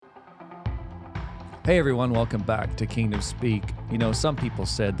Hey everyone, welcome back to Kingdom Speak. You know, some people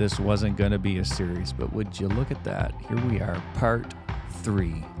said this wasn't going to be a series, but would you look at that? Here we are, part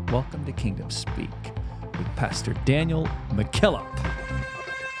 3. Welcome to Kingdom Speak with Pastor Daniel McKillop.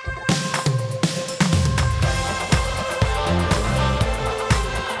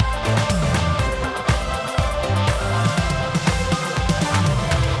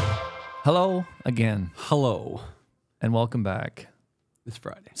 Hello again. Hello. And welcome back. It's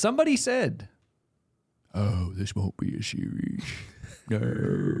Friday. Somebody said, oh, this won't be a series.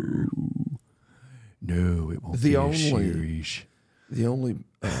 No, it won't be a series. The only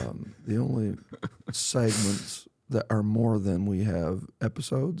segments that are more than we have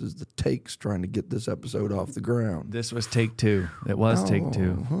episodes is the takes trying to get this episode off the ground. This was take 2. It was take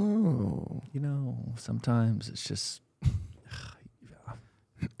 2. Oh. You know, sometimes it's just...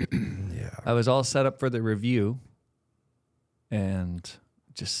 Yeah. I was all set up for the review, and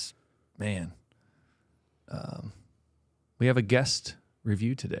just, man, we have a guest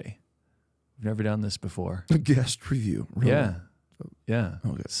review today. We've never done this before. A guest review. Really? Yeah.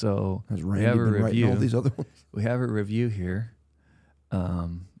 Okay. So Has we Randy have a been writing review. all these other ones? We have a review here.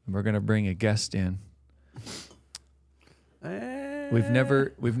 We're gonna bring a guest in. We've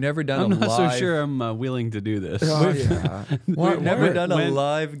never done I'm a not live. so sure I'm willing to do this. Oh, yeah. We've never done a when-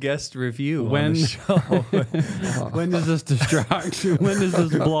 live guest review on when- the show. When does this distraction? When does this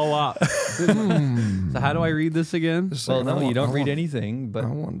blow up? So how do I read this again? Well, no, you don't read anything, but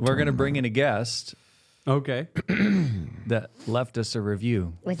we're going to bring in a guest Okay. that left us a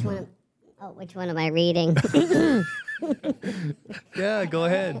review. Which one am I reading? Yeah, go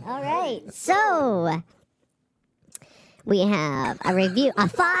ahead. All right. So we have a review, a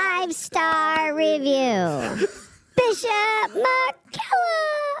 5-star review. Bishop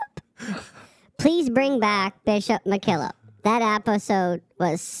McKillop. Please bring back Bishop McKillop. That episode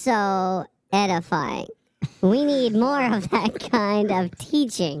was so edifying. We need more of that kind of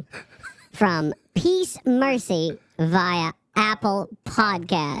teaching from Peace Mercy via Apple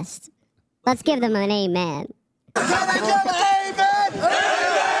Podcast. Let's give them an amen. Can I get an amen?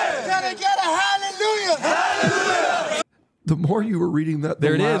 Amen! Can I get a hallelujah? Hallelujah! The more you were reading that,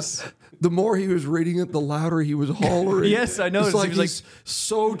 There it is. The more he was reading it, the louder he was hollering. Yes, I noticed. It's like He was he's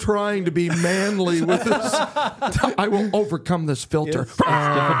so trying to be manly with this. I will overcome this filter. It's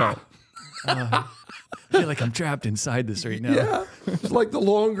difficult. I feel like I'm trapped inside this right now. Yeah. It's like the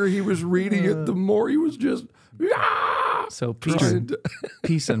longer he was reading it, the more he was just... So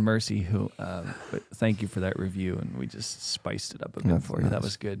peace and mercy. But thank you for that review, and we just spiced it up a bit That's for you. That nice.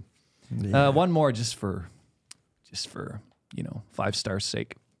 was good. Yeah. One more, just for 5 stars'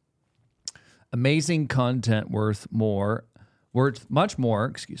 sake. Amazing content worth much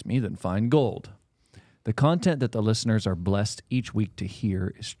more, than fine gold. The content that the listeners are blessed each week to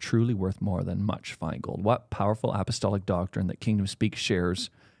hear is truly worth more than much fine gold. What powerful apostolic doctrine that Kingdom Speak shares,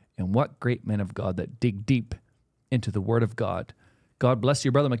 and what great men of God that dig deep into the Word of God. God bless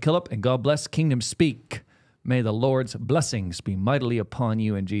you, Brother McKillop, and God bless Kingdom Speak. May the Lord's blessings be mightily upon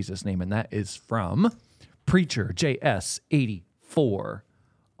you in Jesus' name. And that is from Preacher JS84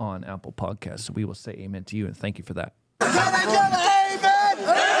 on Apple Podcasts. So we will say amen to you, and thank you for that. Can I get an amen?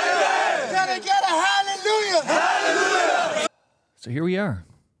 Amen! Can I get a hallelujah? Hallelujah! So here we are.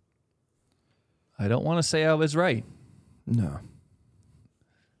 I don't want to say I was right, No.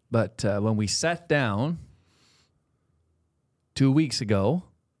 but when we sat down 2 weeks ago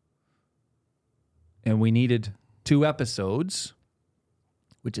and we needed 2 episodes,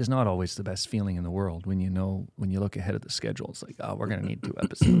 which is not always the best feeling in the world when you look ahead at the schedule. It's like, oh, we're going to need 2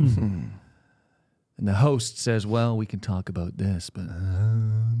 episodes. And the host says, well, we can talk about this, but...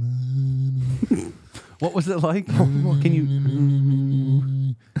 What was it like? Can you?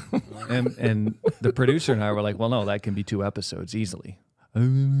 and the producer and I were like, well, no, that can be 2 episodes easily.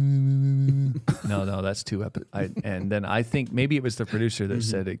 No, that's 2 episodes. And then I think maybe it was the producer that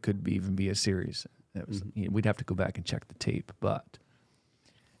said it could even be a series. It was, we'd have to go back and check the tape. But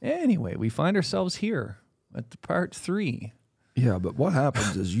anyway, we find ourselves here at the part 3. Yeah, but what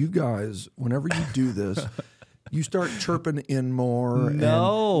happens is you guys, whenever you do this, you start chirping in more.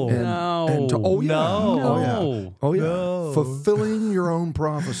 No. Oh, yeah. No. Oh, yeah. Fulfilling your own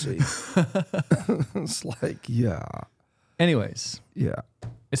prophecy. It's like, yeah. Anyways, Yeah.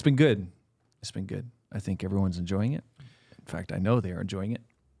 it's been good. It's been good. I think everyone's enjoying it. In fact, I know they are enjoying it.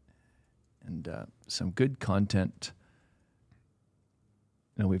 And some good content.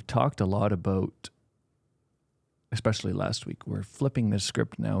 You know, we've talked a lot about, especially last week, we're flipping the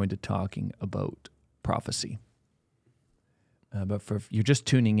script now into talking about prophecy. But if you're just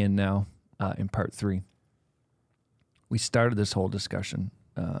tuning in now in part 3, we started this whole discussion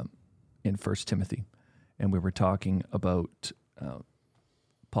in 1 Timothy, and we were talking about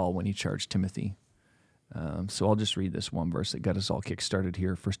Paul when he charged Timothy. So I'll just read this one verse that got us all kick-started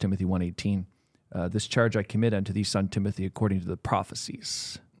here, 1 Timothy 1:18. This charge I commit unto thee, son Timothy, according to the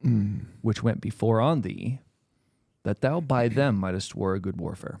prophecies, which went before on thee, that thou by them mightest war a good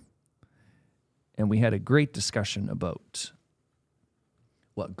warfare. And we had a great discussion about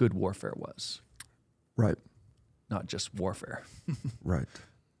what good warfare was, Right. not just warfare. Right.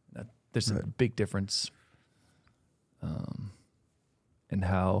 There's a big difference in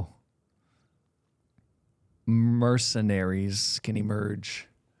how mercenaries can emerge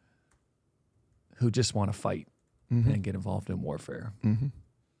who just want to fight and get involved in warfare. Mm-hmm.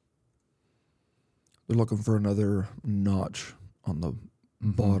 They're looking for another notch on the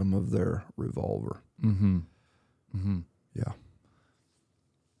bottom of their revolver. Mm-hmm. Mm-hmm. Yeah.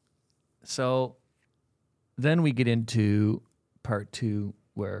 So then we get into part 2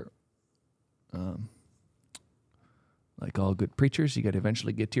 where, like all good preachers, you got to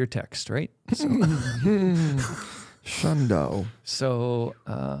eventually get to your text, right? So, Shundo. so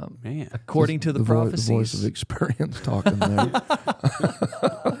Man. according to the prophecies. The voice of experience talking there.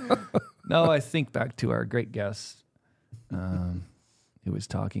 No, I think back to our great guest who was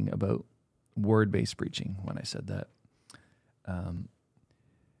talking about word-based preaching when I said that.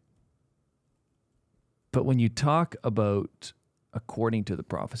 But when you talk about according to the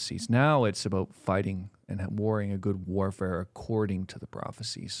prophecies, now it's about fighting and warring a good warfare according to the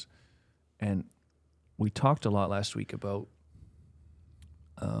prophecies. And we talked a lot last week about,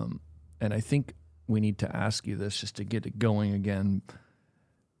 and I think we need to ask you this just to get it going again.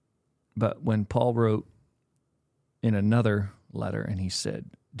 But when Paul wrote in another letter and he said,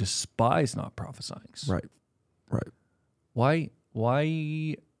 despise not prophesying. Right. Why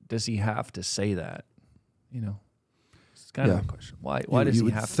does he have to say that? You know, it's kind of a question. Why does he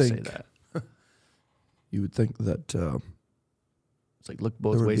have to say that? You would think that It's like look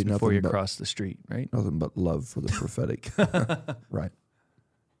both ways before you cross the street, right? nothing but love for the prophetic. Right.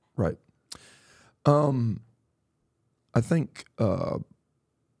 I think,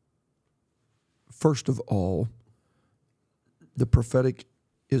 first of all, the prophetic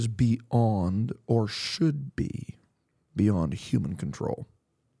is beyond, or should be, beyond human control.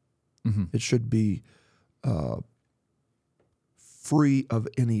 Mm-hmm. It should be free of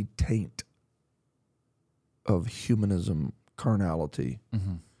any taint of humanism, carnality,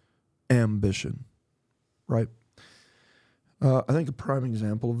 ambition, right? I think a prime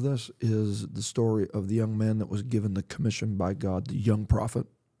example of this is the story of the young man that was given the commission by God, the young prophet,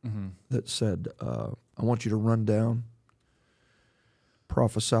 that said, I want you to run down,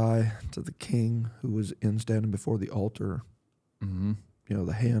 prophesy to the king who was standing before the altar. You know,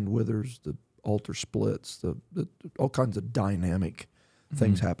 the hand withers, the altar splits, the all kinds of dynamic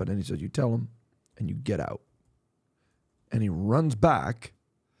things happen. And he says, you tell him and you get out. And he runs back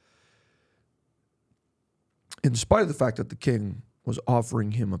in spite of the fact that the king was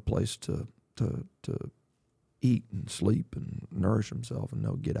offering him a place to eat and sleep and nourish himself, and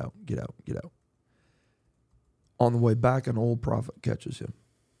no, get out. On the way back, an old prophet catches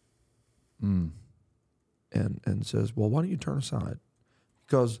him and says, well, why don't you turn aside?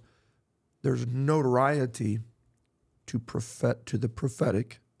 Because there's notoriety to the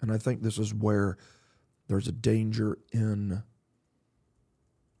prophetic, and I think this is where there's a danger in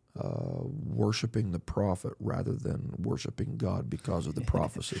worshiping the prophet rather than worshiping God because of the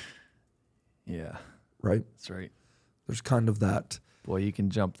prophecy. Yeah, Right? that's right. There's kind of that. Boy, you can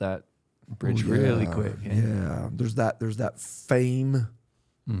jump that bridge really quick. Eh? Yeah, there's that fame.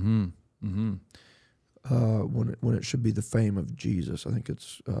 When it should be the fame of Jesus. I think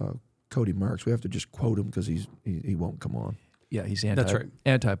it's Cody Marks. We have to just quote him because he won't come on. Yeah, he's That's right.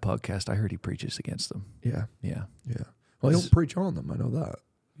 anti-podcast. I heard he preaches against them. Yeah. Yeah, Well, he don't preach on them. I know that.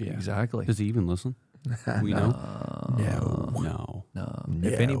 Yeah. exactly. Does he even listen? We know? No. No. No.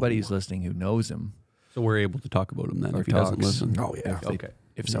 If anybody's listening who knows him, So we're able to talk about him then Or if he doesn't talks. listen. Oh yeah.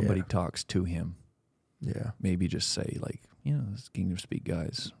 if somebody talks to him, Yeah. maybe just say like, this Kingdom Speak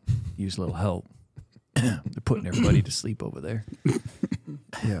guys use a little help. They're putting everybody to sleep over there.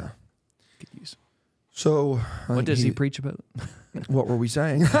 Yeah. Could use. So What does he preach about? What were we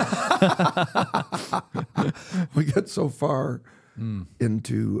saying? We get so far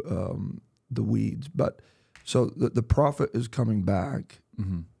into the weeds, but so the prophet is coming back,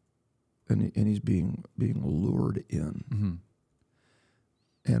 and he's being lured in,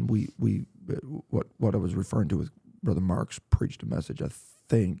 and we what I was referring to with Brother Marks preached a message. I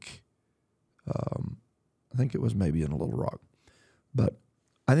think it was maybe in a Little Rock, but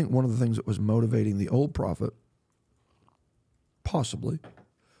I think one of the things that was motivating the old prophet, possibly,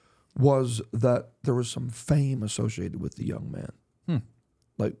 was that there was some fame associated with the young man.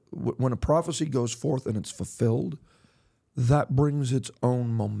 Like when a prophecy goes forth and it's fulfilled, that brings its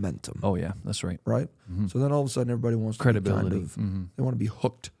own momentum. Oh, yeah, that's right. Right? So then all of a sudden everybody wants Credibility. to be they want to be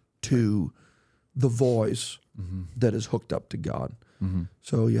hooked to the voice that is hooked up to God.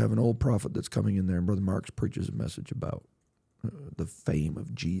 So you have an old prophet that's coming in there, and Brother Marks preaches a message about the fame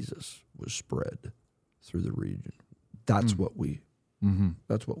of Jesus was spread through the region. That's what we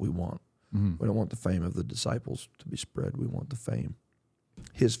that's what we want. We don't want the fame of the disciples to be spread. We want the fame,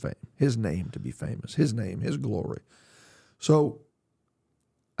 his name to be famous, his name, his glory. So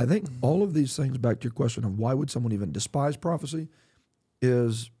I think all of these things, back to your question of why would someone even despise prophecy,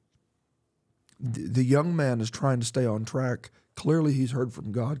 is the young man is trying to stay on track. Clearly he's heard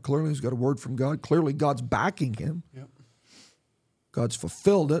from God. Clearly he's got a word from God. Clearly God's backing him. Yep. God's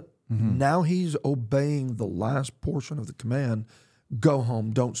fulfilled it. Now he's obeying the last portion of the command. Go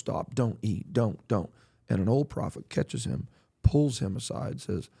home, don't stop, don't eat, don't. And an old prophet catches him, pulls him aside,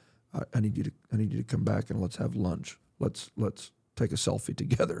 says, I need you to come back and let's have lunch. Let's take a selfie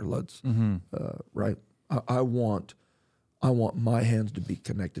together. Let's right. I want my hands to be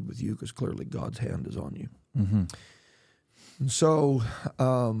connected with you because clearly God's hand is on you. And so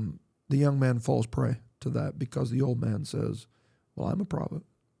the young man falls prey to that because the old man says, well, I'm a prophet.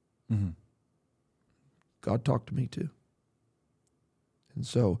 God talked to me too. And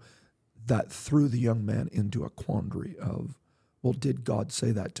so that threw the young man into a quandary of, well, did God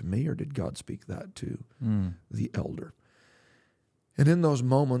say that to me or did God speak that to the elder? And in those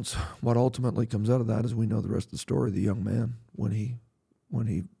moments, what ultimately comes out of that is we know the rest of the story. The young man, when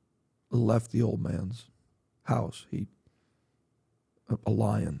he left the old man's house, a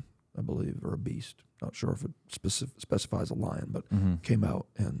lion, I believe, or a beast, not sure if it specifies a lion, but came out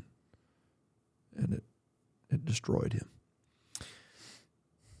and it destroyed him.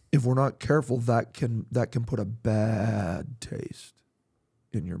 If we're not careful, that can put a bad taste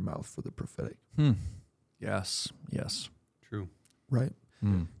in your mouth for the prophetic. Yes. True. Right?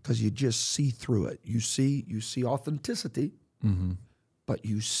 Because you just see through it. You see authenticity, but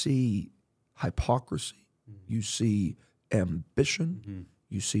you see hypocrisy. You see ambition.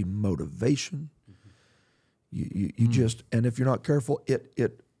 You see motivation. You just, and if you're not careful, it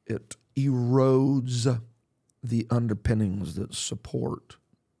erodes the underpinnings that support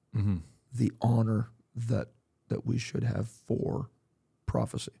the honor that we should have for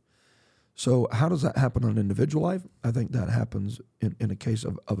prophecy. So how does that happen on individual life? I think that happens in a case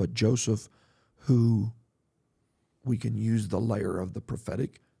of a Joseph who we can use the layer of the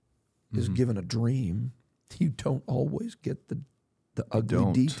prophetic is given a dream. You don't always get the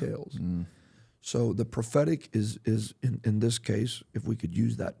ugly details. So the prophetic is in this case, if we could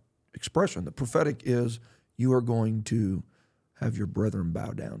use that expression, the prophetic is you are going to have your brethren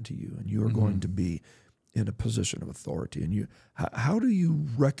bow down to you, and you are going to be in a position of authority. And how do you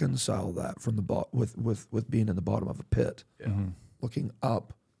reconcile that from with being in the bottom of a pit, looking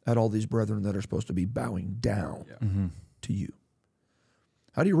up at all these brethren that are supposed to be bowing down to you?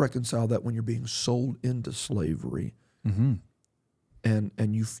 How do you reconcile that when you're being sold into slavery, and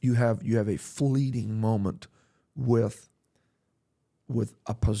you have a fleeting moment with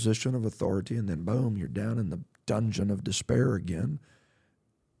a position of authority, and then boom, you're down in the dungeon of despair again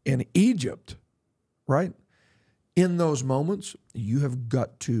in Egypt, right? In those moments, you have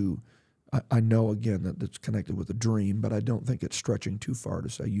got to, I know again that it's connected with a dream, but I don't think it's stretching too far to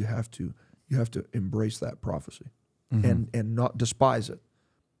say you have to embrace that prophecy and not despise it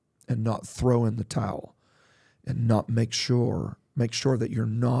and not throw in the towel and not make sure that you're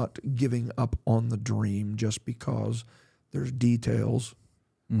not giving up on the dream just because there's details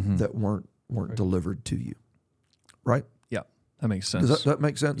that weren't delivered to you. Right? Yeah, that makes sense. Does that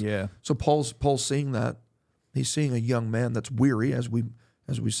make sense? Yeah. So Paul's seeing that. He's seeing a young man that's weary, as we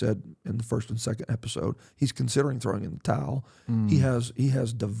said in the first and second episode. He's considering throwing in the towel. He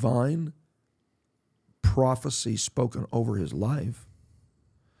has divine prophecy spoken over his life.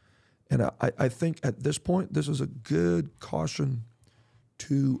 And I think at this point, this is a good caution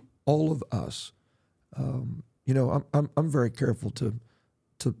to all of us. I'm very careful to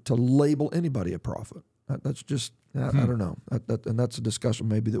label anybody a prophet. That's just, I don't know. And that's a discussion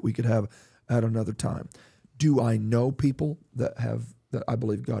maybe that we could have at another time. Do I know people that I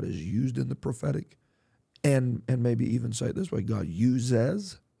believe God has used in the prophetic, and maybe even say it this way, God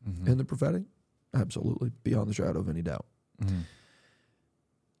uses in the prophetic? Absolutely, beyond the shadow of any doubt.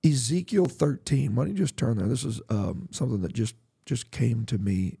 Ezekiel 13, why don't you just turn there? This is something that just came to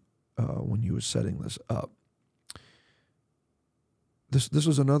me when you were setting this up. This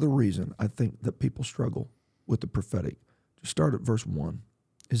is another reason I think that people struggle with the prophetic. Just start at verse 1.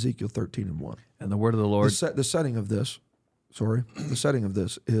 Ezekiel 13:1. And the word of the Lord. The setting of this, the setting of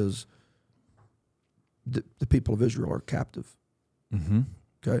this is the people of Israel are captive. Mm-hmm.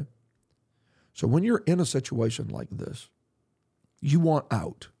 Okay? So when you're in a situation like this, you want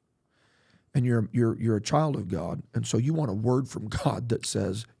out. And you're a child of God, and so you want a word from God that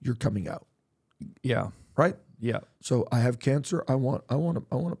says you're coming out. Yeah. Right? Yeah. So I have cancer. I want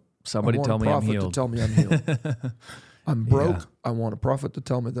Somebody a tell me I'm prophet to healed. tell me I'm healed. I'm broke. Yeah. I want a prophet to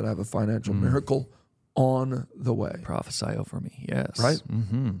tell me that I have a financial miracle on the way. Prophesy over me. Yes. Right?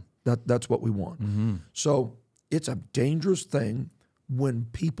 Mm-hmm. That's what we want. Mm-hmm. So it's a dangerous thing when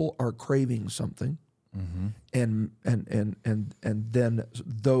people are craving something, Mm-hmm. and then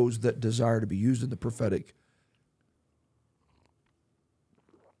those that desire to be used in the prophetic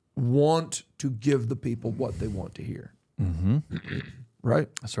want to give the people what they want to hear. Mm-hmm. Right?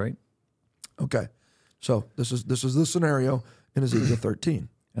 That's right. Okay. So this is the scenario in Ezekiel 13.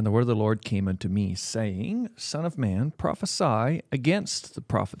 And the word of the Lord came unto me, saying, Son of man, prophesy against the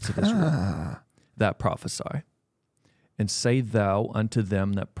prophets of Israel that prophesy, and say thou unto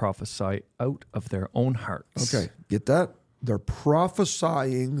them that prophesy out of their own hearts. Okay, get that? They're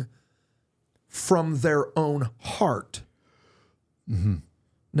prophesying from their own heart. Mm-hmm.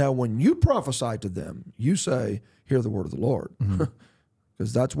 Now, when you prophesy to them, you say, hear the word of the Lord,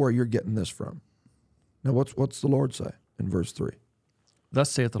 because that's where you're getting this from. Now, what's the Lord say in verse 3? Thus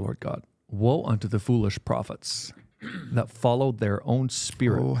saith the Lord God, woe unto the foolish prophets that follow their own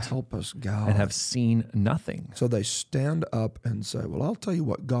spirit Oh, help us, God. and have seen nothing. So they stand up and say, well, I'll tell you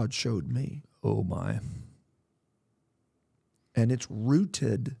what God showed me. Oh my. And it's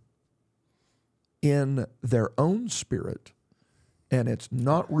rooted in their own spirit, and it's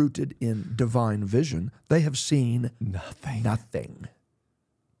not rooted in divine vision. They have seen Nothing. nothing.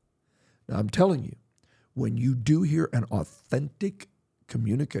 Now, I'm telling you, when you do hear an authentic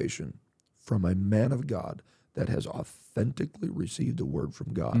communication from a man of God that has authentically received a word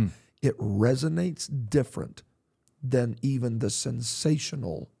from God, it resonates different than even the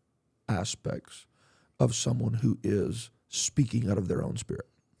sensational aspects of someone who is speaking out of their own spirit.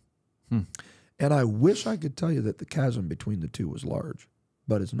 And I wish I could tell you that the chasm between the two was large,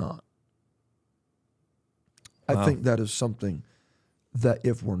 but it's not. I think that is something that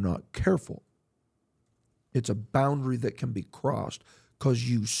if we're not careful, it's a boundary that can be crossed because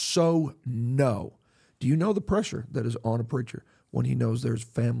you so know. Do you know the pressure that is on a preacher when he knows there's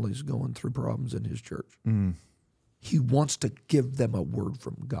families going through problems in his church? He wants to give them a word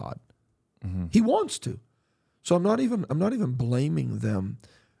from God. He wants to. So I'm not even blaming them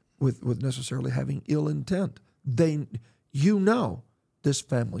with necessarily having ill intent. You know this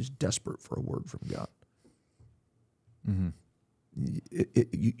family's desperate for a word from God.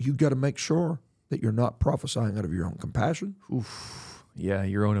 You got to make sure that you're not prophesying out of your own compassion. Yeah,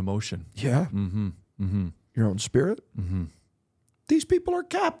 your own emotion. Yeah. Your own spirit. These people are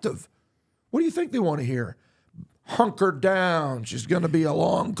captive. What do you think they want to hear? Hunker down. She's going to be a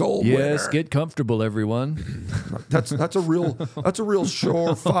long, cold Yes, winter. get comfortable, everyone. That's a real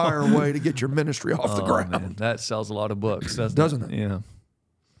surefire way to get your ministry off the ground, Man, that sells a lot of books, doesn't it? Yeah.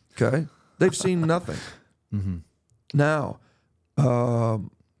 Okay, they've seen nothing. Now,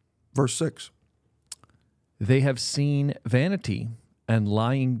 verse 6. They have seen vanity and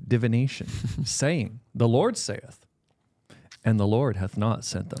lying divination, saying, The Lord saith, and the Lord hath not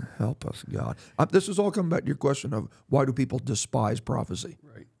sent them. Help us, God. This is all coming back to your question of why do people despise prophecy?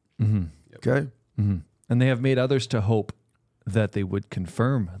 Right. Okay, And they have made others to hope that they would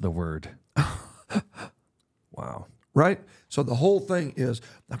confirm the word. Wow. right? So the whole thing is,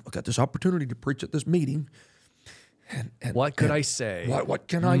 I've got this opportunity to preach at this meeting. And What could I say? What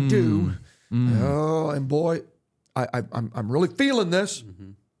can I do? Oh, and boy, I'm really feeling this.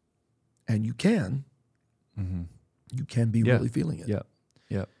 And you can. You can be really feeling it. Yeah.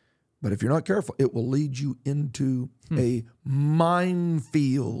 Yeah. But if you're not careful, it will lead you into a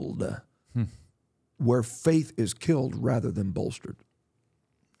minefield where faith is killed rather than bolstered.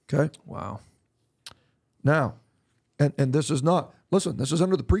 Okay? Wow. Now, and this is not, listen, this is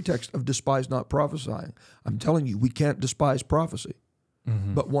under the pretext of despise not prophesying. I'm telling you, we can't despise prophecy.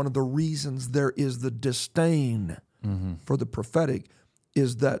 But one of the reasons there is the disdain for the prophetic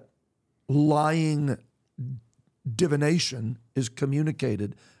is that lying divination is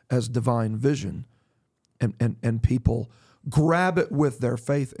communicated as divine vision, and people grab it with their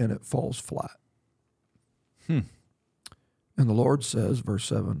faith and it falls flat. And the Lord says, verse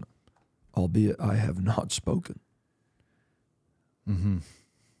 7, albeit I have not spoken.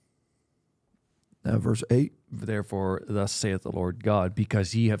 Now, verse 8. Therefore, thus saith the Lord God,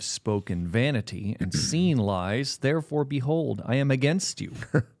 because ye have spoken vanity and seen lies, therefore, behold, I am against you,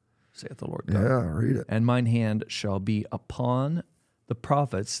 saith the Lord God. Yeah, read it. And mine hand shall be upon the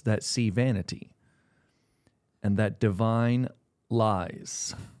prophets that see vanity, and that divine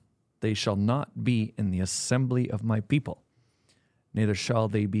lies. They shall not be in the assembly of my people, neither shall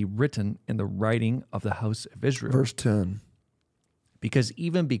they be written in the writing of the house of Israel. Verse 10. Because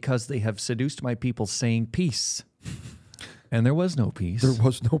they have seduced my people, saying peace, and there was no peace. There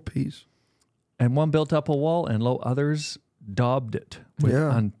was no peace. And one built up a wall, and lo, others daubed it with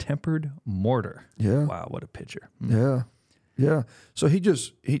untempered mortar. Yeah. Wow, what a picture. Yeah. Yeah. So he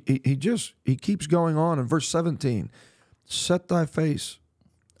keeps going on in verse 17. Set thy face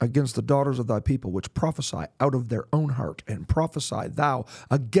against the daughters of thy people, which prophesy out of their own heart, and prophesy thou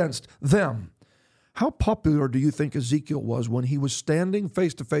against them. How popular do you think Ezekiel was when he was standing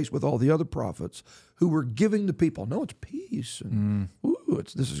face to face with all the other prophets who were giving the people, no, it's peace. And,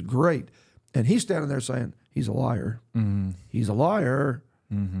 this is great. And he's standing there saying, he's a liar. Mm-hmm. He's a liar.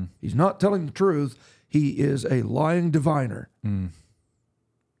 Mm-hmm. He's not telling the truth. He is a lying diviner. Mm.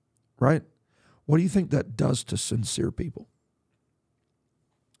 Right? What do you think that does to sincere people?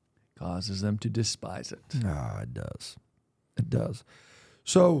 Causes them to despise it. It does. It does.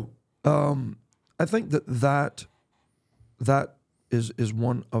 So, I think that is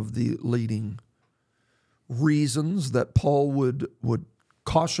one of the leading reasons that Paul would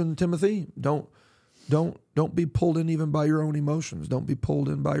caution Timothy. Don't be pulled in even by your own emotions. Don't be pulled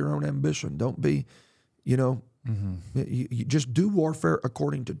in by your own ambition. Don't be, you just do warfare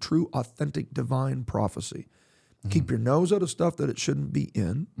according to true, authentic, divine prophecy. Mm-hmm. Keep your nose out of stuff that it shouldn't be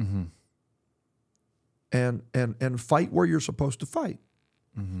in, and fight where you're supposed to fight.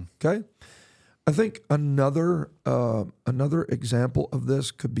 Mm-hmm. Okay. I think another example of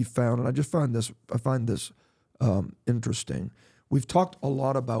this could be found, and I find this interesting. We've talked a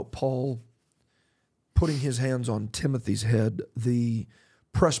lot about Paul putting his hands on Timothy's head, the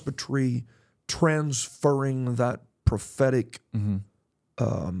presbytery transferring that prophetic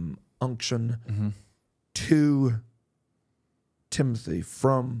unction to Timothy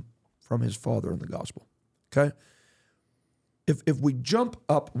from his father in the gospel. Okay, if we jump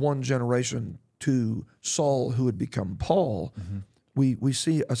up one generation to Saul, who had become Paul, we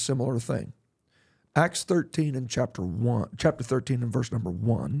see a similar thing. Acts 13 and chapter 13 and verse number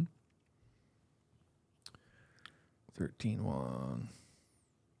 1. 13:1.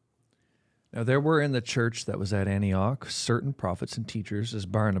 Now there were in the church that was at Antioch certain prophets and teachers, as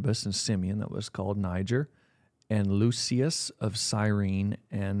Barnabas and Simeon, that was called Niger, and Lucius of Cyrene,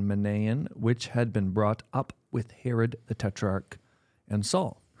 and Manaen, which had been brought up with Herod the Tetrarch and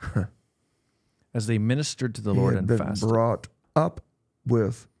Saul, as they ministered to the Lord and fasted. He had been brought up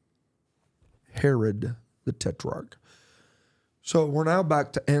with Herod the Tetrarch. So we're now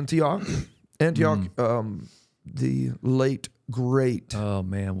back to Antioch. The late, great... Oh,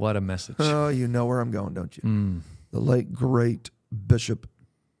 man, what a message. Oh, you know where I'm going, don't you? The late, great Bishop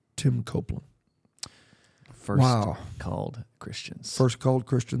Tim Copeland. First called Christians. First called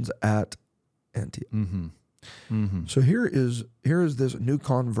Christians at Antioch. Mm-hmm. Mm-hmm. So here is this new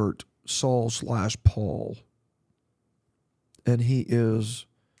convert, Saul/Paul, and he is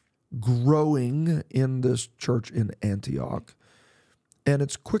growing in this church in Antioch. And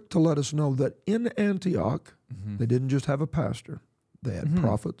it's quick to let us know that in Antioch, they didn't just have a pastor. They had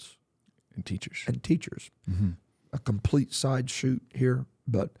prophets and teachers. A complete side shoot here,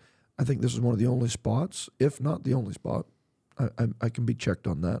 but I think this is one of the only spots, if not the only spot. I can be checked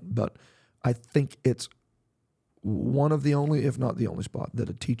on that, but I think it's one of the only, if not the only spot, that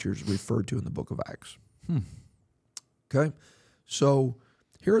a teacher is referred to in the book of Acts. Okay? So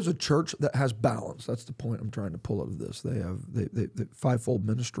here is a church that has balance. That's the point I'm trying to pull out of this. They have the fivefold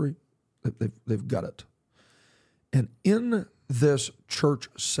ministry. They've got it. And in this church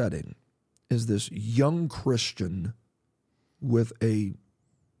setting is this young Christian with a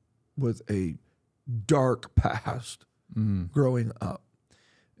dark past growing up.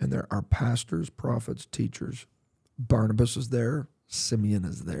 And there are pastors, prophets, teachers. Barnabas is there. Simeon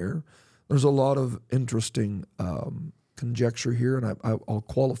is there. There's a lot of interesting conjecture here, and I'll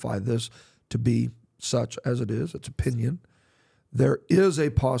qualify this to be such as it is. It's opinion. There is a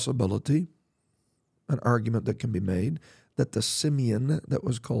possibility, an argument that can be made, that the Simeon that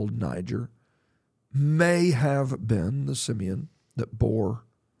was called Niger may have been the Simeon that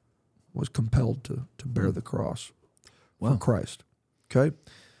was compelled to bear the cross for Christ. Okay?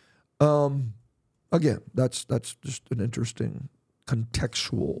 Again, that's just an interesting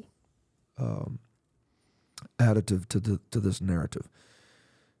contextual additive to this narrative.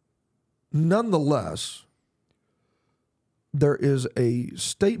 nonetheless, there is a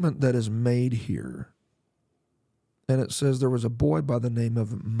statement that is made here, and it says there was a boy by the name of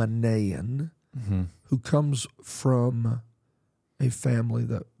Manaen who comes from a family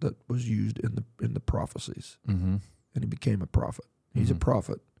that was used in the prophecies, and he became a prophet. He's a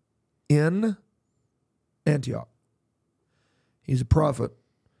prophet in Antioch. He's a prophet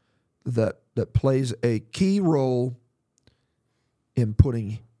that plays a key role in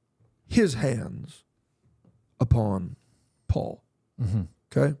putting his hands upon Paul.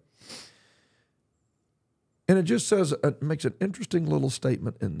 Okay? And it just says, it makes an interesting little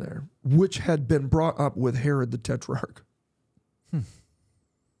statement in there, which had been brought up with Herod the Tetrarch.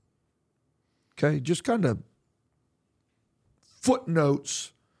 Okay? Just kind of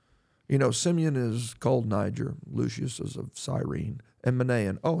footnotes. You know, Simeon is called Niger, Lucius is of Cyrene, and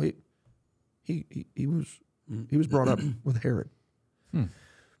Manaen. Oh, he was brought up with Herod.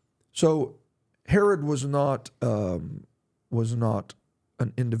 So Herod was not an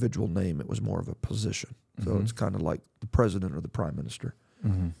individual name; it was more of a position. So it's kind of like the president or the prime minister.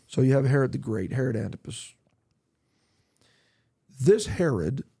 So you have Herod the Great, Herod Antipas. This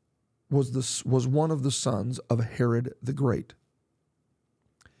Herod was one of the sons of Herod the Great.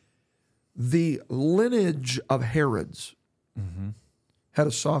 The lineage of Herods had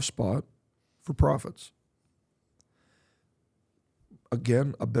a soft spot for prophets.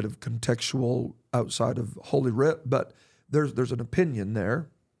 Again, a bit of contextual outside of Holy Writ, but there's an opinion there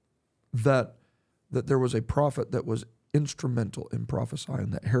that there was a prophet that was instrumental in prophesying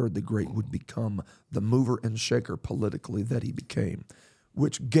that Herod the Great would become the mover and shaker politically that he became,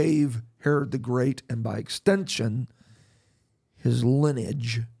 which gave Herod the Great, and by extension, his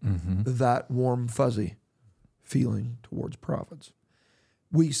lineage, that warm, fuzzy feeling towards prophets.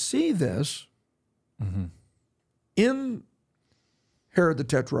 We see this in Herod the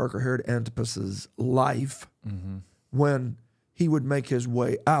Tetrarch, or Herod Antipas's life, when he would make his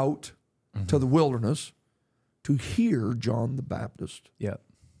way out to the wilderness to hear John the Baptist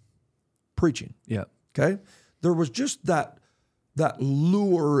preaching. Okay? There was just that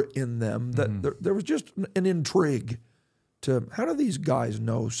lure in them, that there was just an intrigue to, how do these guys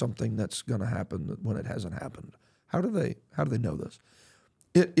know something that's going to happen when it hasn't happened? How do they know this?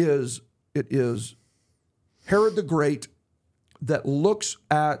 It is Herod the Great that looks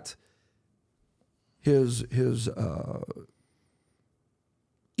at his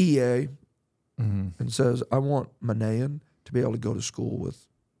EA and says, I want Manaen to be able to go to school with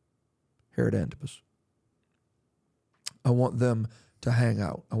Herod Antipas. I want them to hang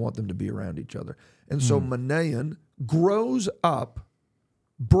out. I want them to be around each other. And so Manaen grows up,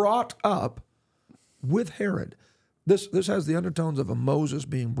 brought up with Herod. This has the undertones of a Moses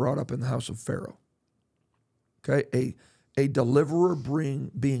being brought up in the house of Pharaoh. Okay, a deliverer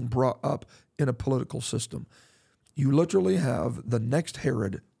being brought up in a political system. You literally have the next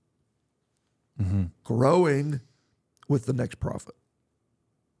Herod growing with the next prophet.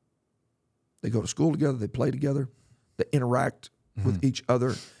 They go to school together, they play together, they interact with each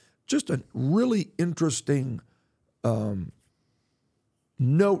other. Just a really interesting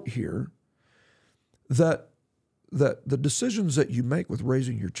note here that the decisions that you make with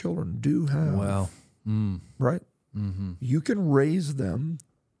raising your children do have, right? You can raise them.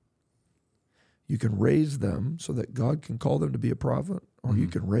 You can raise them so that God can call them to be a prophet, or you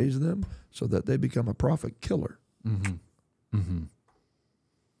can raise them so that they become a prophet killer.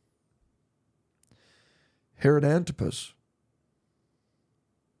 Herod Antipas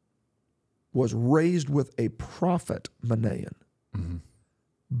was raised with a prophet, Manaen.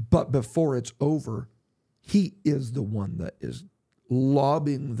 But before it's over, he is the one that is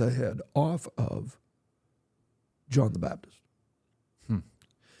lobbing the head off of John the Baptist.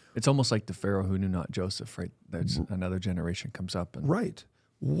 It's almost like the Pharaoh who knew not Joseph, right? That's another generation comes up. And Right.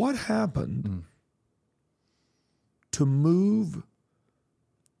 What happened to move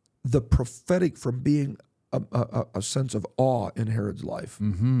the prophetic from being a sense of awe in Herod's life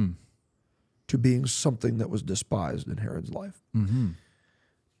to being something that was despised in Herod's life? And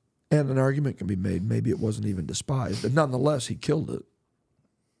an argument can be made, maybe it wasn't even despised, but nonetheless, he killed it.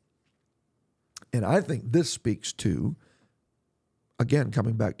 And I think this speaks to, again,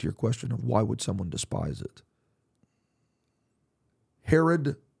 coming back to your question of why would someone despise it?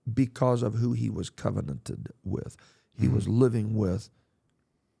 Herod, because of who he was covenanted with, he was living with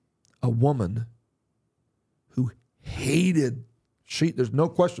a woman who hated. There's no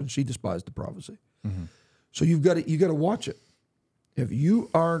question she despised the prophecy. So you got to watch it. If you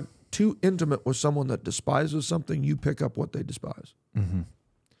are too intimate with someone that despises something, you pick up what they despise.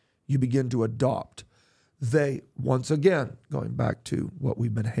 You begin to adopt. they, once again, going back to what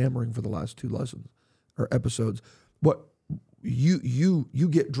we've been hammering for the last 2 lessons or episodes, what you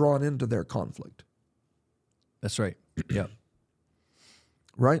get drawn into their conflict. That's right. Yeah.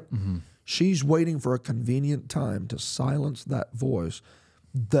 Right? She's waiting for a convenient time to silence that voice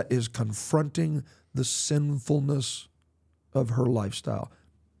that is confronting the sinfulness of her lifestyle.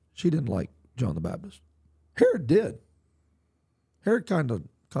 She didn't like John the Baptist. Herod did. Herod kind of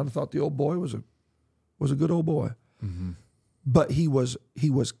thought the old boy was a good old boy. But he was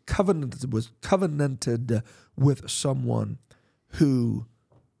covenanted with someone who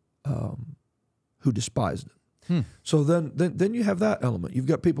despised it. So then you have that element. You've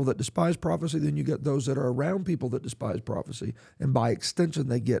got people that despise prophecy, then you get those that are around people that despise prophecy, and by extension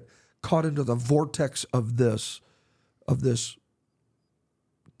they get caught into the vortex of this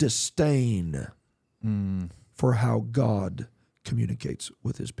disdain for how God communicates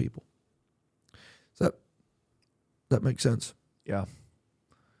with his people. Does that make sense? Yeah.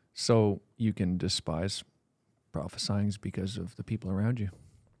 So you can despise prophesying because of the people around you.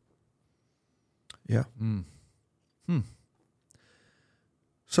 Yeah.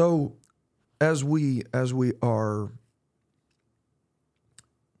 So as we are,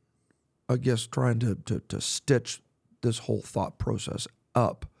 I guess, trying to stitch this whole thought process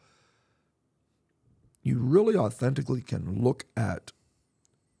up, you really authentically can look at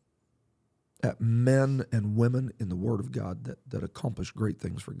men and women in the Word of God that accomplish great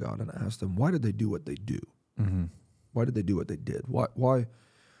things for God and ask them, why did they do what they do? Why did they do what they did?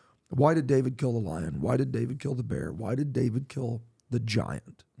 Why did David kill the lion? Why did David kill the bear? Why did David kill the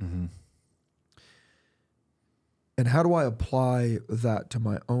giant? And how do I apply that to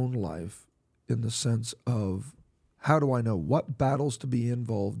my own life in the sense of how do I know what battles to be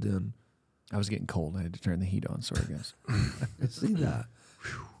involved in? I was getting cold. I had to turn the heat on. Sorry, guys. I see that.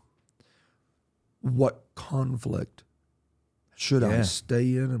 What conflict should I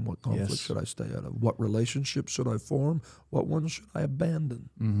stay in and what conflict should I stay out of? What relationships should I form? What ones should I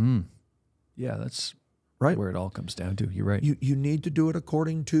abandon? Yeah, that's right where it all comes down to. You're right. You need to do it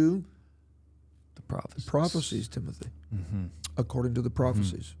according to the prophecies. Prophecies, Timothy. According to the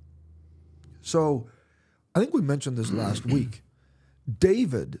prophecies. So I think we mentioned this last week.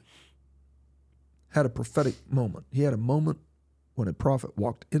 David had a prophetic moment. He had a moment when a prophet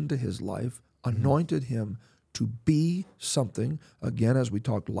walked into his life, anointed him to be something. Again, as we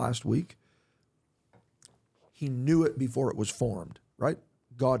talked last week, he knew it before it was formed, right?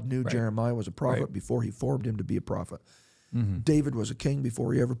 God knew Jeremiah was a prophet before he formed him to be a prophet. David was a king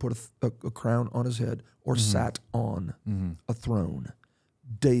before he ever put a crown on his head or sat on a throne.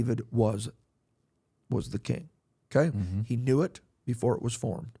 David was the king, okay? He knew it before it was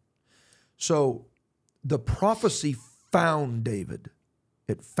formed. So the prophecy found David.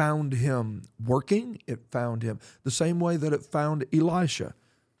 It found him working. It found him the same way that it found Elisha.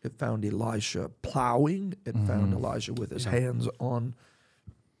 It found Elisha plowing. It found Elisha with his hands on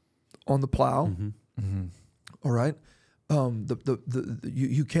the plow. All right?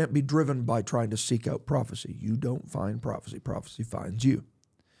 You can't be driven by trying to seek out prophecy. You don't find prophecy. Prophecy finds you.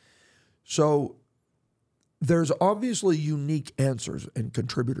 So there's obviously unique answers and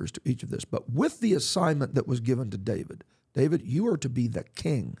contributors to each of this. But with the assignment that was given to David, you are to be the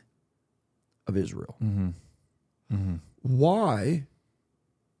king of Israel. Why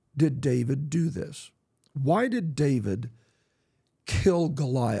did David do this? Why did David kill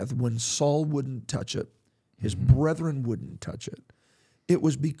Goliath when Saul wouldn't touch it? His brethren wouldn't touch it. It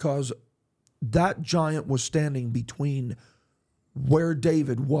was because that giant was standing between where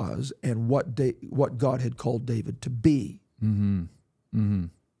David was and what God had called David to be.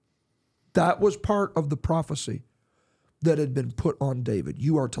 That was part of the prophecy that had been put on David.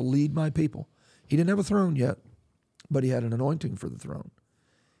 You are to lead my people. He didn't have a throne yet, but he had an anointing for the throne.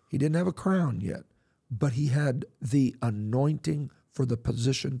 He didn't have a crown yet, but he had the anointing for the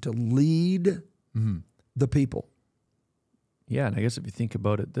position to lead the people. Yeah, and I guess if you think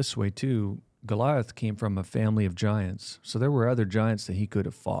about it this way too, Goliath came from a family of giants. So there were other giants that he could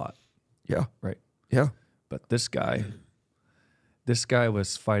have fought. Yeah. Right. Yeah. But this guy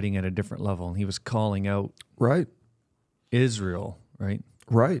was fighting at a different level, and he was calling out Israel, right?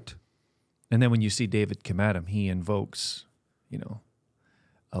 Right. And then when you see David come at him, he invokes,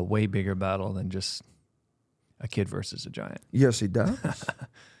 a way bigger battle than just a kid versus a giant. Yes, he does.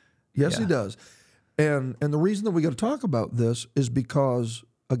 Yes, he does. And the reason that we got to talk about this is because,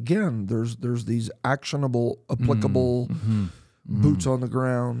 again, there's these actionable, applicable, boots on the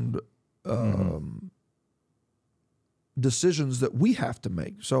ground decisions that we have to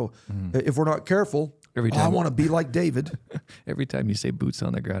make. So if we're not careful, Every I time, want to be like David. every time you say boots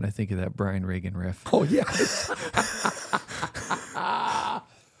on the ground, I think of that Brian Reagan riff. Oh, yeah.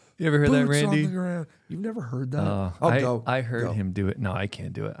 You ever heard that, Boots Randy? on the ground. You've never heard that? I'll go. I heard Go. him do it. No, I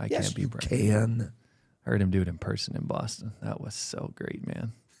can't do it. I Yes, can't be you Brian. can. I heard him do it in person in Boston. That was so great,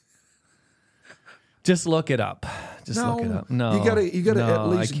 man. Just look it up. Just look it up. No, you gotta no, at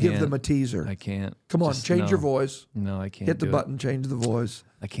least I give can't. them a teaser. I can't. Come on, Just change no. your voice. No, I can't. Hit the do button, change the voice.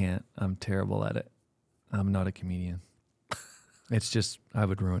 It. I can't. I'm terrible at it. I'm not a comedian. It's just I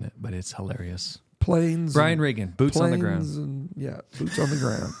would ruin it, but it's hilarious. Planes. Brian and Reagan, boots on the ground. planes and, yeah, boots on the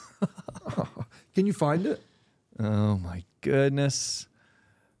ground. Can you find it? Oh my goodness.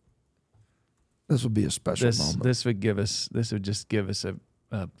 This would be a special moment. This would just give us a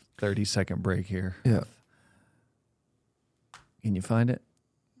 30-second break here. Yeah. Can you find it?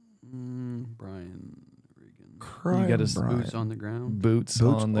 Brian Reagan. Crying You gotta Brian. Boots on the ground. Boots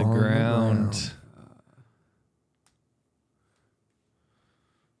Boots on the on the ground. ground.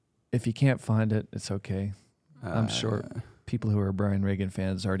 If you can't find it, it's okay. I'm sure Uh, people who are Brian Reagan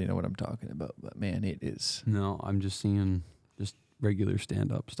fans already know what I'm talking about. But man, it is. No, I'm just seeing just regular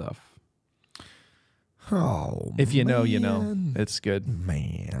stand-up stuff. Oh, If you know, you know. man. It's good.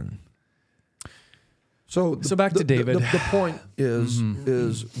 Man. So back to David. The point is, Mm-hmm.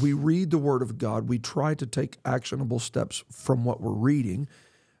 is we read the Word of God. We try to take actionable steps from what we're reading.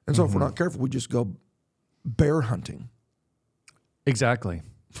 And so if we're Mm-hmm. not careful, we just go bear hunting. Exactly.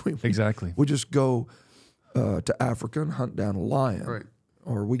 Exactly. We just go to Africa and hunt down a lion. Right.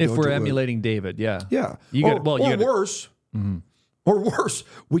 Or we If go we're to emulating David, yeah. yeah. You or, gotta- well, you or gotta- worse. Or worse,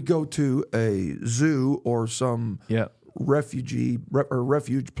 we go to a zoo or some Yeah.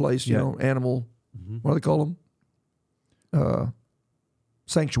 refuge place, you Yeah. know, animal, what do they call them?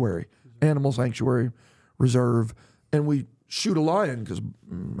 Sanctuary, animal sanctuary, reserve. And we shoot a lion because,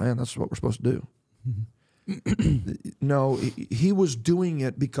 man, that's what we're supposed to do. No, he was doing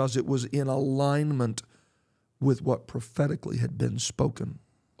it because it was in alignment with what prophetically had been spoken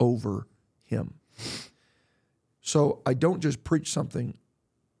over him. So I don't just preach something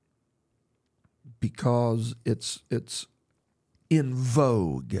because it's in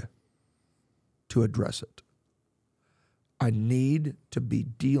vogue to address it. I need to be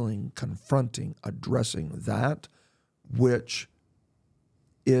dealing, confronting, addressing that which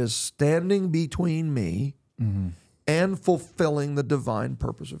is standing between me and fulfilling the divine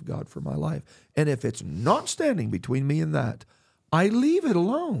purpose of God for my life. And if it's not standing between me and that, I leave it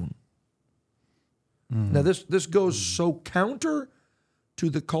alone. Now, this goes so counter to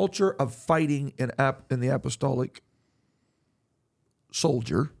the culture of fighting in the apostolic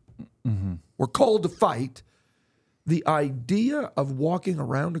soldier. We're called to fight. The idea of walking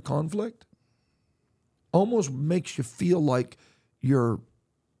around a conflict almost makes you feel like you're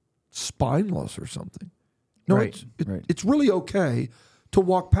spineless or something. No, Right, right. it's really okay to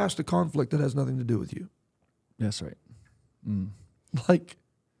walk past a conflict that has nothing to do with you. That's right. Like,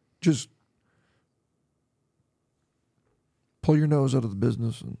 just pull your nose out of the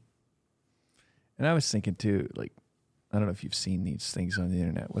business. And I was thinking too, like, I don't know if you've seen these things on the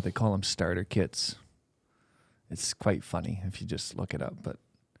internet, what they call them starter kits. It's quite funny if you just look it up. But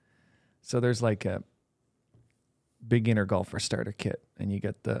so there's like a beginner golfer starter kit, and you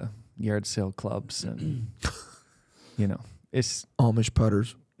get the yard sale clubs, and you know, it's Amish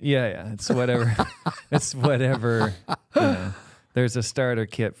putters. yeah, it's whatever. It's whatever. You know. There's a starter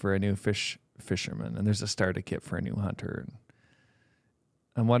kit for a new fisherman, and there's a starter kit for a new hunter. And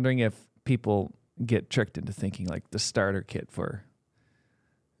I'm wondering if people get tricked into thinking like the starter kit for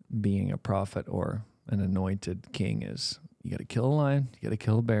being a prophet or an anointed king is you got to kill a lion, you got to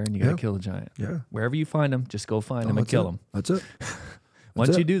kill a bear, and you got to Yeah. kill a giant. Yeah. Wherever you find them, just go find them and That's kill it. them. That's it. Once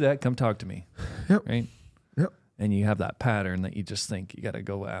it. you do that, come talk to me. Yep. Right? Yep. And you have that pattern that you just think you got to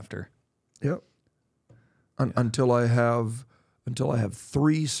go after. Yep. Until I have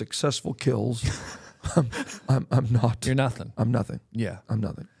 3 successful kills, I'm not. You're nothing. I'm nothing. Yeah. I'm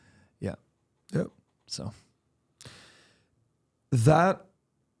nothing. Yeah. Yep. So That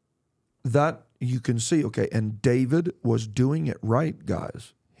you can see, okay, and David was doing it right,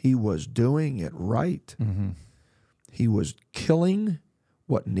 guys. He was doing it right. He was killing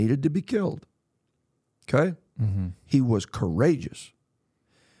what needed to be killed. Okay? He was courageous.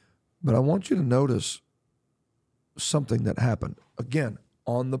 But I want you to notice something that happened. Again,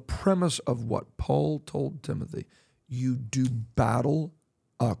 on the premise of what Paul told Timothy, you do battle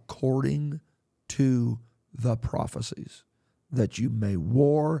according to the prophecies, that you may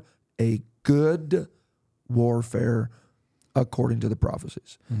war a good warfare according to the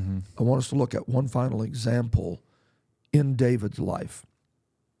prophecies. I want us to look at one final example in David's life.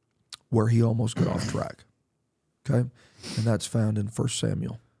 where he almost got off track. Okay? And that's found in 1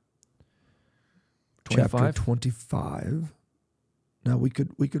 Samuel. 25? Chapter 25. Now we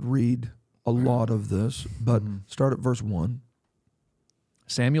could read a lot of this, but start at verse 1.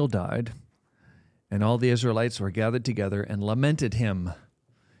 Samuel died, and all the Israelites were gathered together and lamented him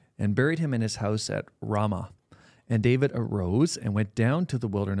and buried him in his house at Ramah. And David arose and went down to the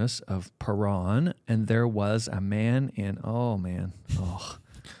wilderness of Paran, and there was a man in,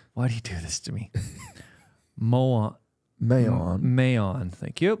 why do you do this to me? Maon,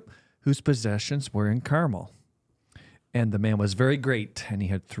 thank you, whose possessions were in Carmel. And the man was very great, and he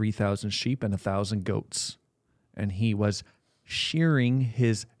had 3,000 sheep and 1,000 goats. And he was shearing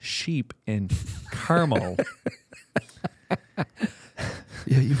his sheep in Carmel.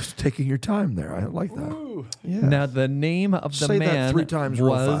 Yeah, you was taking your time there. I like that. Ooh. Yeah. Now, the name of the Say that man 3 times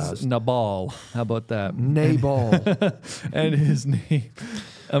real was fast. Nabal. How about that? Nabal. And his name,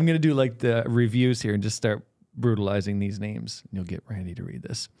 I'm going to do like the reviews here and just start brutalizing these names. You'll get Randy to read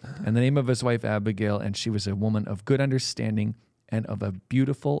this. And the name of his wife, Abigail, and she was a woman of good understanding and of a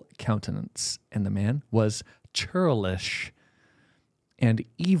beautiful countenance. And the man was churlish and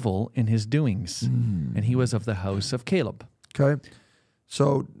evil in his doings. And he was of the house of Caleb. Okay.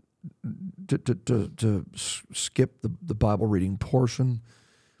 So to skip the Bible reading portion,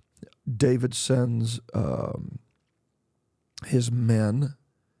 David sends his men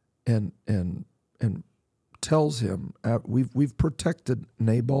and tells him, we've protected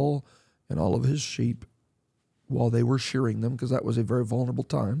Nabal and all of his sheep while they were shearing them, because that was a very vulnerable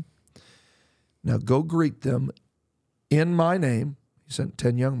time. Now go greet them in my name. He sent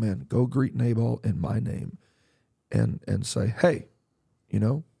 10 young men. Go greet Nabal in my name and say, hey, you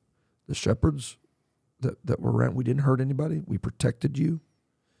know, the shepherds that were around, we didn't hurt anybody. We protected you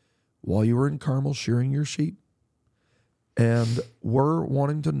while you were in Carmel shearing your sheep. And we're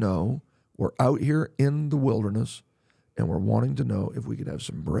wanting to know, we're out here in the wilderness, and we're wanting to know if we could have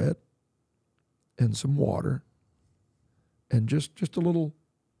some bread and some water and just a little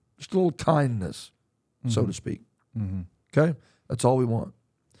kindness, so to speak. Okay? That's all we want.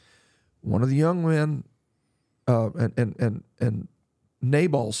 One of the young men, and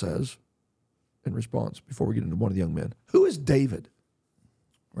Nabal says, in response, before we get into one of the young men, who is David?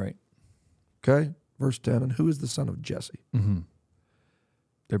 Right. Okay? Verse 10, and who is the son of Jesse?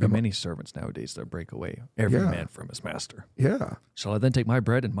 There be many servants nowadays that break away every man from his master. Yeah. Shall I then take my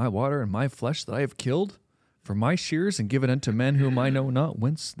bread and my water and my flesh that I have killed for my shears and give it unto men whom I know not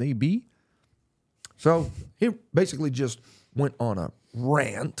whence they be? So he basically just went on a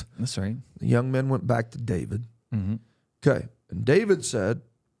rant. That's right. The young men went back to David. Okay. And David said,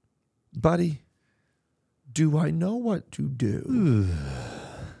 buddy, do I know what to do?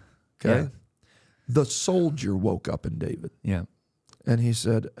 Okay. Yeah. The soldier woke up in David. Yeah. And he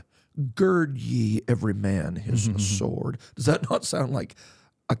said, gird ye every man his sword. Does that not sound like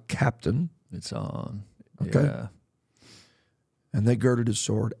a captain? It's on. Okay. Yeah. And they girded his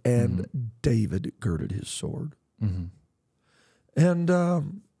sword, and David girded his sword. And how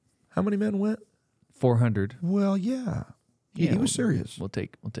many men went? 400. Well, yeah. He was serious. We'll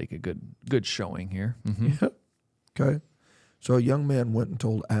take a good showing here. Yeah. Okay. So a young man went and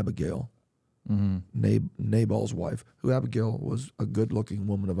told Abigail, Nabal's wife, who Abigail was a good-looking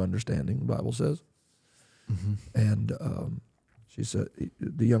woman of understanding, the Bible says. And she said,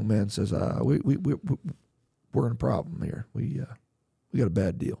 the young man says, we're in a problem here. We got a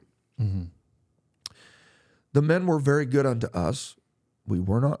bad deal. The men were very good unto us. We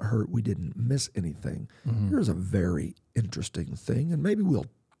were not hurt. We didn't miss anything. Here's a very interesting thing, and maybe we'll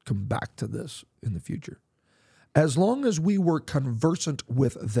come back to this in the future. As long as we were conversant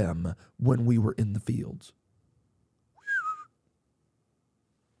with them when we were in the fields,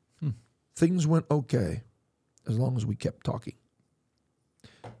 things went okay as long as we kept talking.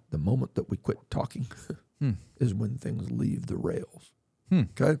 The moment that we quit talking is when things leave the rails.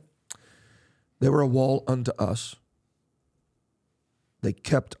 Okay? They were a wall unto us. They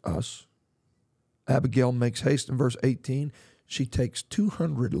kept us. Abigail makes haste in verse 18. She takes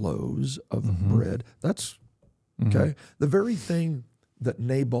 200 loaves of bread. That's, okay? The very thing that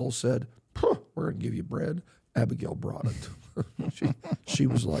Nabal said, we're going to give you bread, Abigail brought it. she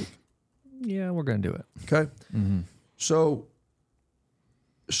was like, Yeah, we're going to do it. okay? So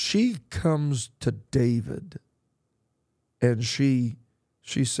she comes to David, and she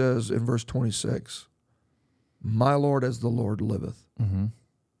says in verse 26, my Lord, as the Lord liveth.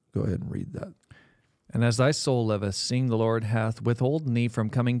 Go ahead and read that. And as thy soul liveth, seeing the Lord hath withholden thee from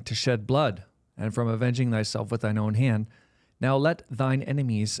coming to shed blood, and from avenging thyself with thine own hand, now let thine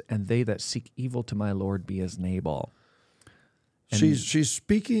enemies and they that seek evil to my Lord be as Nabal. She's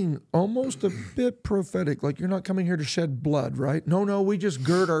speaking almost a bit prophetic, like you're not coming here to shed blood, right? No, we just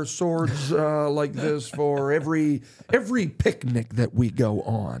gird our swords like this for every picnic that we go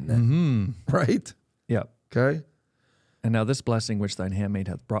on, right? Yep. Okay. And now this blessing which thine handmaid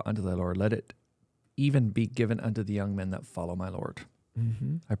hath brought unto thy Lord, let it even be given unto the young men that follow my Lord.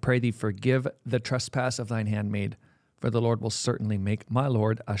 I pray thee, forgive the trespass of thine handmaid, for the Lord will certainly make my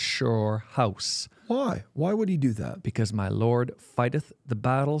Lord a sure house. Why? Why would he do that? Because my Lord fighteth the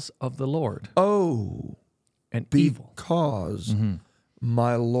battles of the Lord. Oh, And evil. because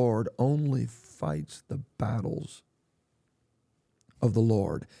my Lord only fights the battles of the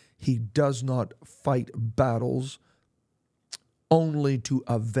Lord. He does not fight battles only to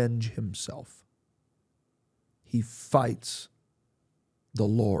avenge himself. He fights the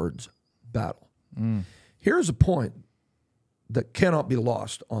Lord's battle. Here's a point that cannot be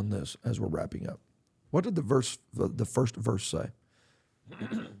lost on this as we're wrapping up. What did the first verse say?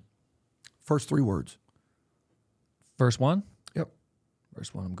 First 3 words. Verse 1? Yep.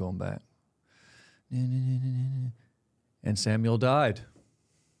 Verse 1, I'm going back. And Samuel died.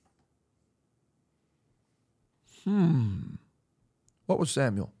 What was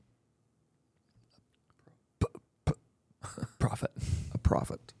Samuel? Prophet. A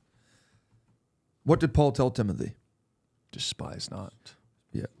prophet. What did Paul tell Timothy? Despise not.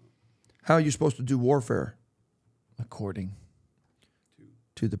 Yeah. How are you supposed to do warfare? According.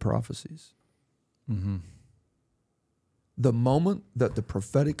 To the prophecies. The moment that the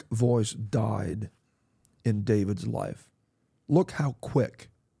prophetic voice died in David's life, look how quick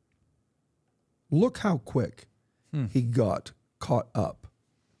he got caught up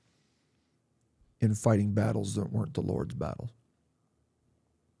in fighting battles that weren't the Lord's battles.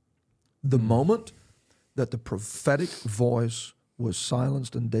 The moment that the prophetic voice was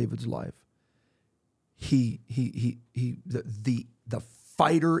silenced in David's life, the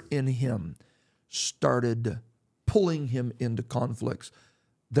fighter in him started pulling him into conflicts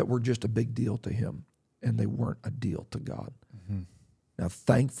that were just a big deal to him, and they weren't a deal to God. Now,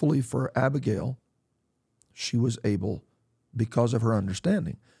 thankfully for Abigail, she was able, because of her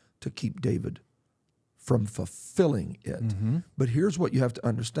understanding, to keep David from fulfilling it. But here's what you have to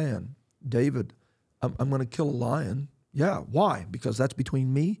understand. David, I'm going to kill a lion. Yeah, why? Because that's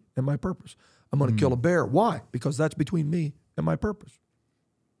between me and my purpose. I'm going to kill a bear. Why? Because that's between me and my purpose.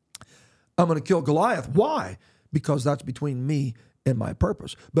 I'm going to kill Goliath. Why? Because that's between me and my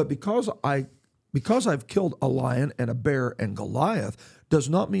purpose. But because I've killed a lion and a bear and Goliath does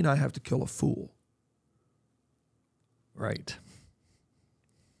not mean I have to kill a fool. Right.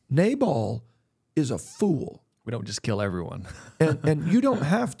 Nabal is a fool. We don't just kill everyone. And you don't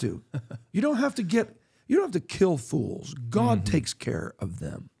have to. You don't have to kill fools. God takes care of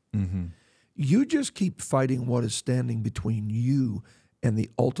them. You just keep fighting what is standing between you and the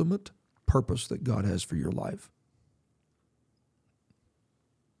ultimate purpose that God has for your life.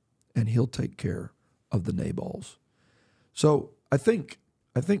 And he'll take care of the Nabals. So I think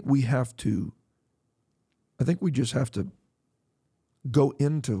we just have to go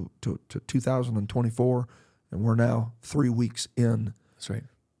into 2024, and we're now 3 weeks in. That's right.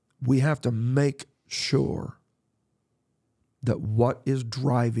 We have to make sure that what is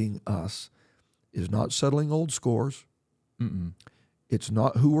driving us is not settling old scores. It's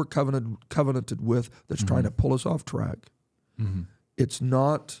not who we're covenanted with that's trying to pull us off track. It's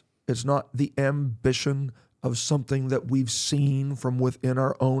not the ambition of something that we've seen from within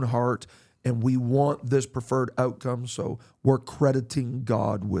our own heart, and we want this preferred outcome, so we're crediting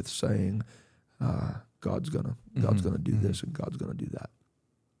God with saying, God's gonna do this and God's gonna do that.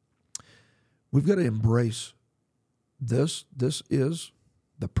 We've got to embrace this. This is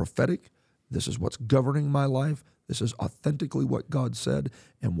the prophetic. This is what's governing my life. This is authentically what God said,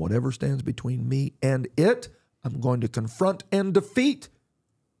 and whatever stands between me and it, I'm going to confront and defeat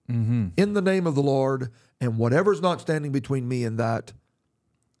in the name of the Lord. And whatever's not standing between me and that,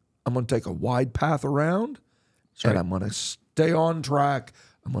 I'm going to take a wide path around, and I'm going to stay on track.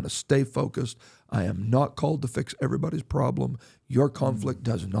 I'm going to stay focused. I am not called to fix everybody's problem. Your conflict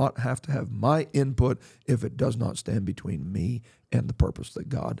does not have to have my input if it does not stand between me and the purpose that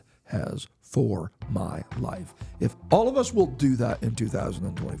God has for my life. If all of us will do that in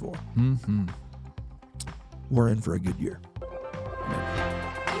 2024, we're in for a good year. Amen.